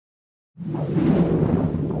People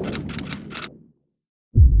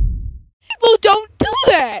don't do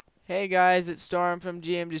that! Hey guys, it's Storm from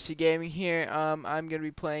GMGC Gaming here. I'm gonna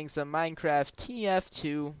be playing some Minecraft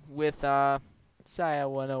TF2 with Siah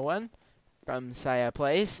 101 from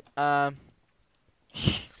SiahPlays.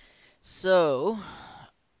 So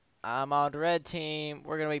I'm on the red team.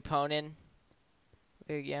 We're gonna be poning.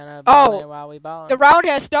 We're gonna bone while we bone. The round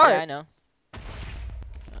has started. Yeah, I know.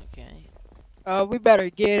 Okay. We better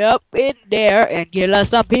get up in there and kill us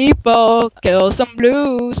some people, kill some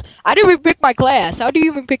blues. I didn't even pick my class. How do you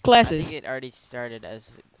even pick I classes? think it already started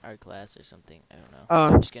as our class or something. I don't know. Oh.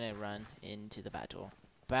 I'm just gonna run into the battle.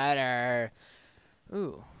 Better.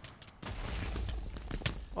 Ooh.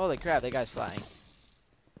 Holy crap, that guy's flying.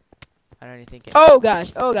 I don't even think it. Oh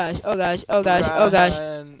gosh, oh gosh, oh gosh, oh gosh, oh gosh.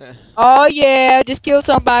 Run. Oh yeah, just killed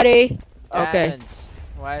somebody. Okay. Diamonds.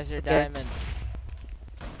 Why is there diamond?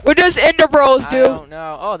 What does Ender Bros do? I don't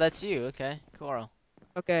know. Oh, that's you. Okay, coral.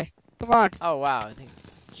 Okay, come on. Oh wow, I think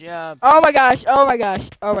jump. Oh my gosh, oh my gosh,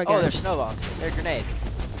 oh my gosh. Oh, they're snowballs. They're grenades.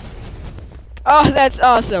 Oh, that's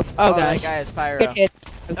awesome. Oh gosh. That guy is pyro. Get hit.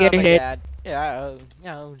 I'm Oh getting my hit. god. Yeah. Oh,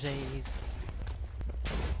 no, jeez.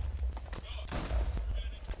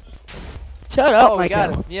 Shut up, Oh, we got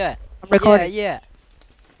Michael. him. Yeah. I'm recording. Yeah.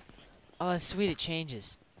 Oh, that's sweet. It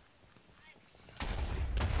changes.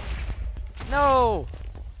 No.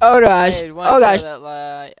 Oh gosh. Hey, Oh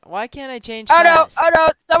gosh. Why can't I change Oh no, class? oh no,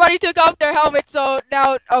 somebody took off their helmet, so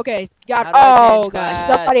now, okay, got How do I oh change gosh, class?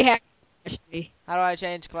 somebody hacked me. How do I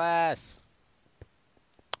change class?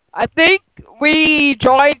 I think we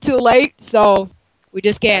joined too late, so we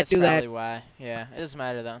just can't That's do probably that. why. Yeah, it doesn't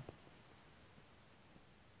matter though.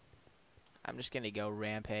 I'm just gonna go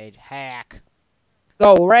rampage. Hack.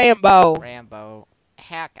 Go Rambo. Rambo.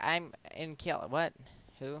 Hack. I'm in kill. What?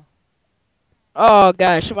 Who? Oh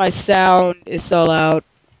gosh, my sound is so loud.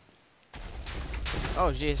 Oh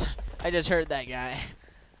jeez. I just hurt that guy.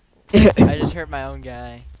 I just hurt my own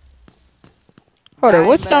guy. Hold on,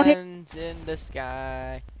 what's down here? Diamonds in the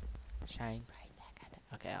sky. Shine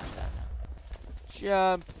bright. Okay, I'll stop now.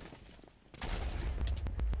 Jump.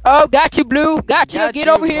 Oh, got you, Blue. Got you. Get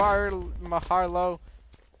over here. Maharlo.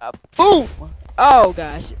 Boom. Oh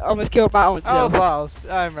gosh, almost killed my own Oh self. balls!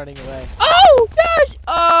 I'm running away. Oh gosh.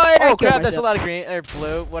 Oh, and I Oh killed crap! That's myself. a lot of green or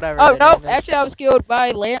blue, whatever. Oh that no, name is. actually I was killed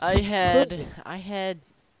by Lance. I had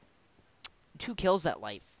 2 kills that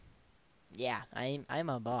life. Yeah, I'm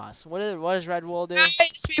a boss. What does Red Wool do?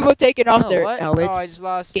 Nice people taking off their What? helmets. Oh, I just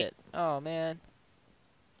lost it. Oh man.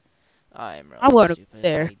 I'm really I wanna go stupid.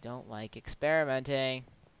 there. I don't like experimenting.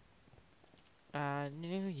 I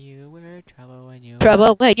knew you were trouble when you.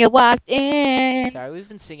 Trouble when you walked in. Sorry, we've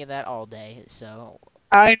been singing that all day, so.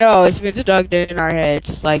 I know, it's been stuck in our heads.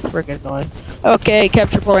 It's like freaking annoying. Okay,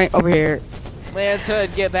 capture point over here. Lance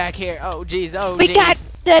Hood, get back here. Oh jeez. Oh jeez. We got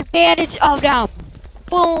the advantage of them.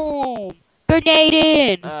 Boom. Grenade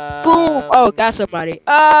in. Boom. Oh, got somebody.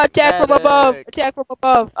 Attack from above. Attack from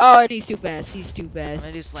above. Oh, and he's too fast. He's too I'm fast.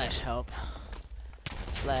 gonna do slash help.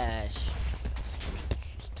 Slash.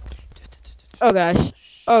 Oh gosh.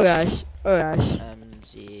 Oh gosh. Oh gosh.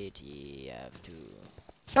 MCTF2.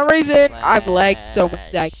 For some reason, I'm lagged so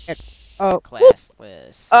much that I can't. Oh. Class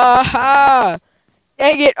list. Aha!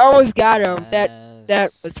 Dang it, almost got him.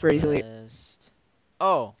 That was pretty sweet.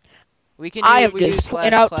 Oh. We can I am we do just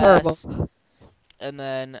slash playing out class, terrible. and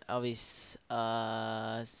then I'll be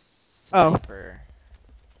sniper.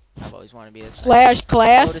 I've always wanted to be a sniper. Slash Go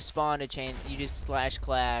class. to spawn to change. You do slash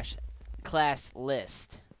class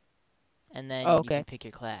list, and then Oh, you okay. can pick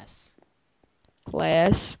your class.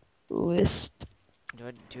 Class list.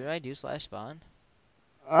 Do I do slash spawn?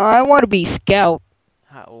 I want to be scout.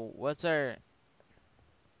 What's our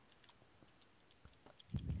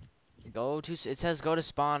go to? It says go to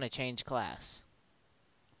spawn to change class,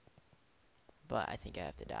 but I think I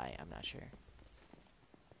have to die. I'm not sure.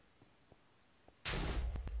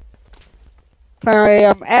 Currently,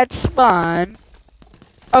 I'm at spawn.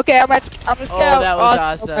 Okay, I'm a scout. Oh, that was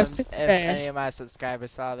I'm awesome! super If any fast. of my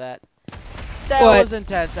subscribers saw that, that What? was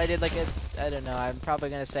intense. I did like a, I don't know. I'm probably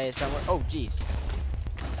gonna say it somewhere. Oh, jeez.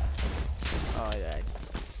 Oh, I died.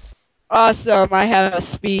 Awesome, I have a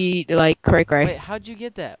speed like cray. Wait, how'd you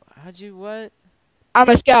get that? What? I'm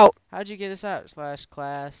a scout. How'd you get us out? Slash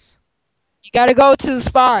class. You gotta go to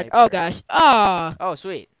spawn. Oh Sniper. gosh. Ah. Oh,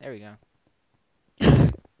 sweet. There we go.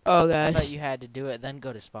 Oh I gosh. thought you had to do it, then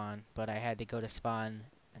go to spawn, but I had to go to spawn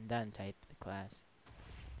and then type the class.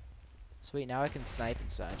 Sweet, now I can snipe and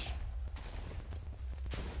such.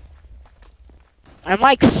 I'm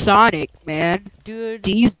like Sonic, man. Dude,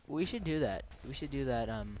 These. we should do that. We should do that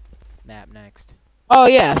map next. Oh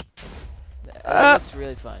yeah. That looks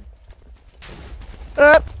really fun.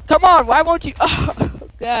 Come on, why won't you? Oh,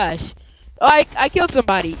 gosh. Oh, I killed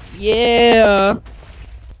somebody. Yeah.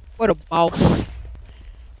 What a boss.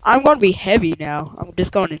 I'm gonna be heavy now. I'm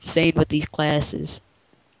just going insane with these classes.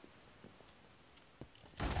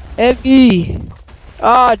 Heavy.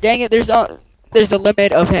 Oh, dang it. There's a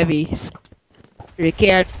limit of heavies. There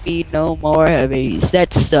can't be no more heavies.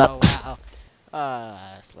 That sucks. Oh wow.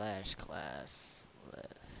 Slash class.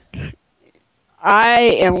 I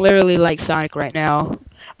am literally like Sonic right now.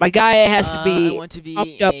 My guy has to I be want to be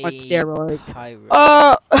pumped up on steroids.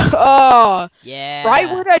 pyro. Oh. Yeah. Right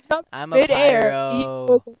when I jumped I'm a mid-air,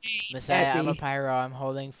 pyro. Messiah, I'm a pyro. I'm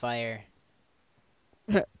holding fire.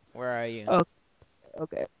 Where are you? Oh.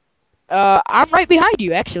 Okay. I'm right behind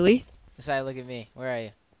you, actually. Messiah, look at me. Where are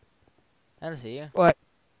you? I don't see you. What?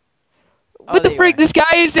 Oh, What the there you freak? are. This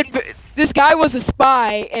guy is in. This guy was a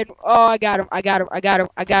spy, and oh, I got him! I got him! I got him!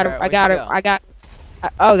 I got him! I Where'd got you him! go? I got.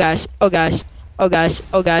 Oh gosh! Oh gosh! Oh gosh!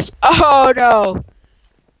 Oh gosh! Oh no!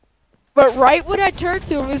 But right when I turned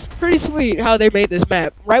to him, it's pretty sweet how they made this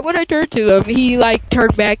map. Right when I turned to him, he like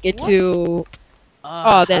turned back into.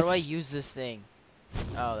 How that's. do I use this thing?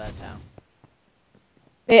 Oh, that's how.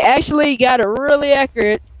 They actually got it really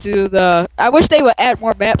accurate to the. I wish they would add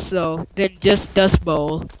more maps though than just Dust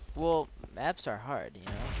Bowl. Well, maps are hard, you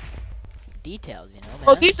know. Details, you know, man.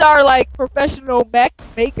 Oh, these are like professional map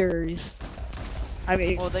makers. I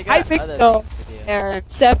mean, well, they I got think other so. things to do. And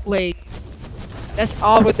SiahPlays. That's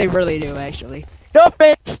all what they really do, actually. No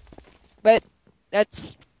offense, but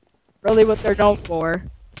that's really what they're known for.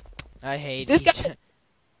 I hate This each. guy.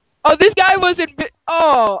 Oh, this guy was in.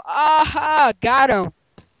 Oh, aha, got him.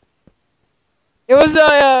 It was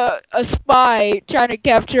a spy trying to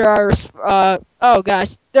capture our. Oh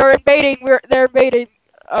gosh, they're invading. They're invading.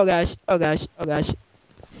 Oh gosh. Oh gosh. Oh gosh.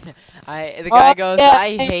 The guy goes, yeah,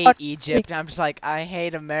 I hate Egypt. And I'm just like, I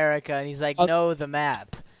hate America. And he's like, no, the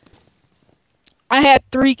map. I had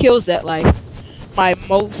 3 kills that life. My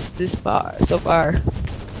most this far so far.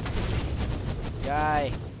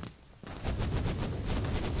 Guy.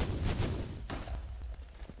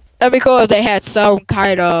 That'd be cool if they had some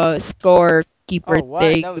kind of scorekeeper Oh, what?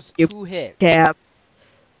 thing. That was you 2 hits. Tab.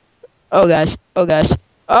 Oh gosh. Oh gosh.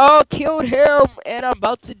 Oh, killed him, and I'm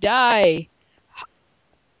about to die.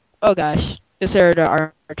 Oh gosh. Just heard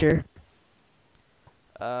an archer.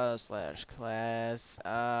 Slash class.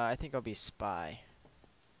 I think I'll be spy.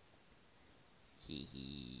 Hee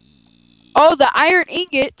hee. Oh, the iron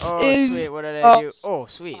ingots Oh, is. sweet. What did I do? Oh,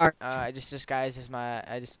 sweet. I just disguised as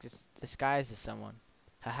I just disguised as someone.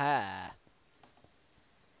 Haha.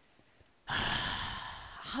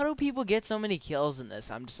 How do people get so many kills in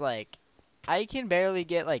this? I'm just like, I can barely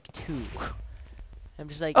get like 2. I'm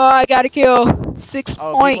just like. Oh, I got a kill. 6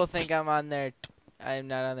 Oh, points. people think I'm on their. I'm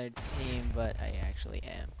not on their team, but I actually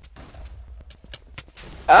am.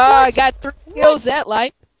 I got 3 kills that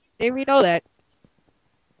life. Didn't even know that.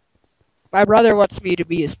 My brother wants me to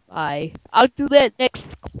be a spy. I'll do that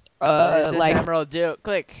next. What does this like. emerald do?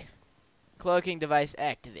 Click. Cloaking device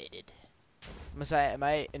activated. Am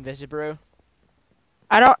I invisible?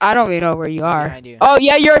 I don't even know where you are. Behind you. Oh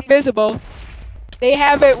yeah, you're invisible. They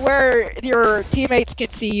have it where your teammates can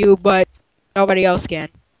see you, but nobody else can.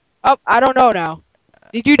 Oh, I don't know now.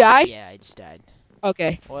 Did you die? Yeah, I just died.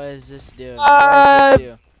 Okay. What does this do? What does this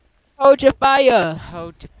do? Hojafaya.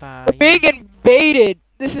 We're being invaded.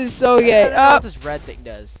 This is so I good. don't know what this red thing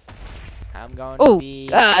does. I'm going to be.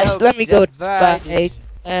 Gosh, let me go to spy. divided.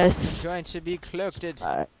 Yes. I'm going to be cloaked.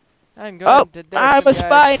 Spy. I'm going to I'm a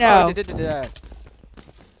spy now. Oh, they can't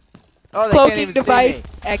Cloaking even device see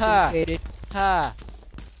me. activated. Ha.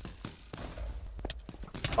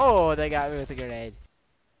 Oh, they got me with a grenade.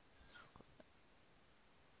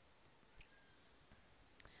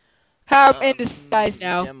 I'm in disguise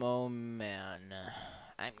now. Demo man.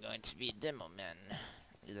 I'm going to be demo man.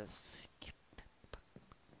 Let's.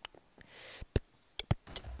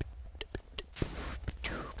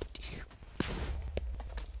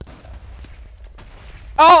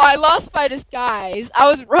 Oh, I lost my disguise. I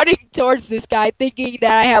was running towards this guy thinking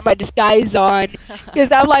that I had my disguise on.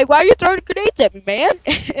 Because I'm like, why are you throwing grenades at me, man?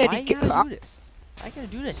 And Why you gotta do this? Why you gotta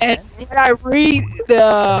do this, and man? when I read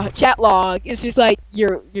the chat log, it's just like,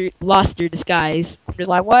 you lost your disguise. I'm just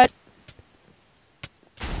like, what?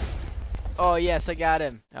 Oh, yes, I got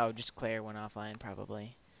him. Oh, just Claire went offline,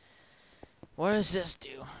 probably. What does this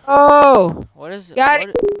do? Oh, What is got what,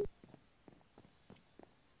 it.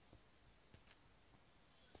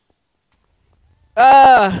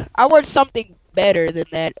 I want something better than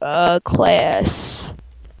that, class.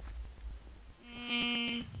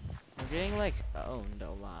 I'm getting, like, owned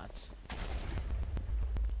a lot.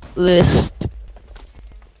 List.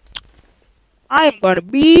 I'm gonna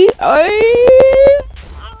be a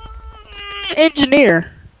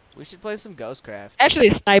engineer. We should play some Ghostcraft. Actually,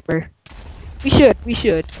 a sniper. We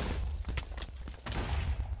should.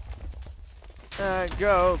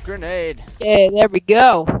 Go, grenade. Yeah, there we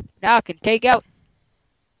go. Now I can take out.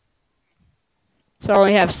 So I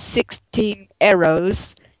only have 16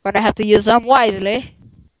 arrows. Gonna have to use them wisely.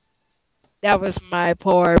 That was my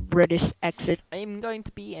poor British accent. I'm going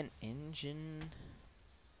to be an engine.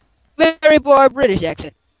 Very poor British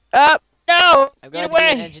accent. No! I'm Get going to be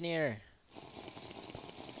an away! engineer.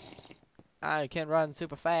 I can run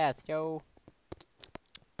super fast, yo.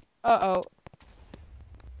 Uh-oh.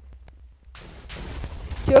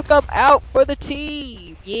 Took him out for the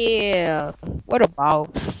team. Yeah. What a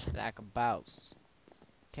boss. Like a boss.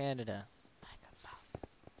 Canada. Like a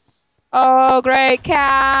boss. Oh, great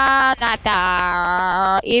Canada.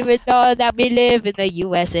 Even though that we live in the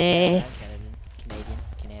USA. I'm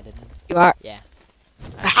Canadian. You are. Yeah.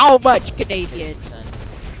 How much Canadian? 50%.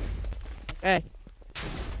 Okay.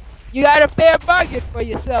 You got a fair bargain for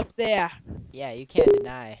yourself there. Yeah, you can't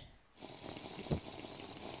deny.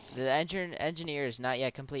 The engineer is not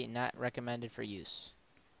yet complete, not recommended for use.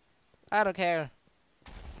 I don't care.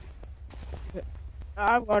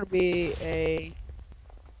 I'm gonna be a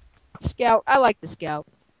scout. I like the scout.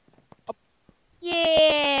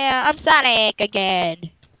 Yeah, I'm Sonic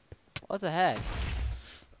again. What the heck?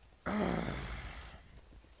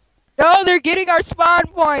 No, they're getting our spawn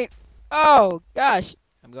point. Oh gosh.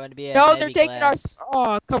 I'm going to be a No, heavy they're taking glass.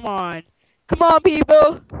 our. Oh, come on. Come on,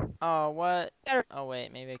 people. Oh, what? Better- Oh,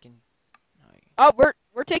 wait, maybe I can... Oh,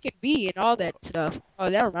 we're taking B and all that stuff. Oh,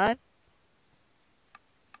 never mind.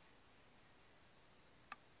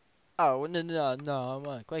 Oh, no, I'm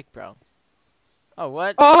on Quake, bro. Oh,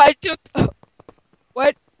 what? Oh, I took.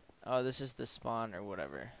 What? Oh, this is the spawn or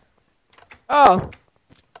whatever. Oh.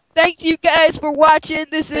 Thanks you guys for watching.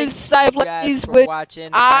 This is Thank you guys SiahPlays for with watching.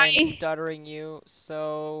 I- I'm stuttering you,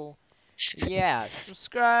 so... Yeah,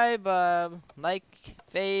 subscribe, like,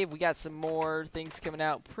 fave. We got some more things coming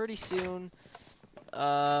out pretty soon.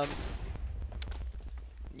 Yeah.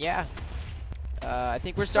 I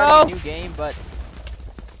think we're starting a new game, but...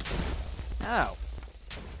 Ow.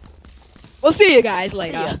 We'll see you guys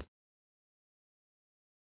later. See ya.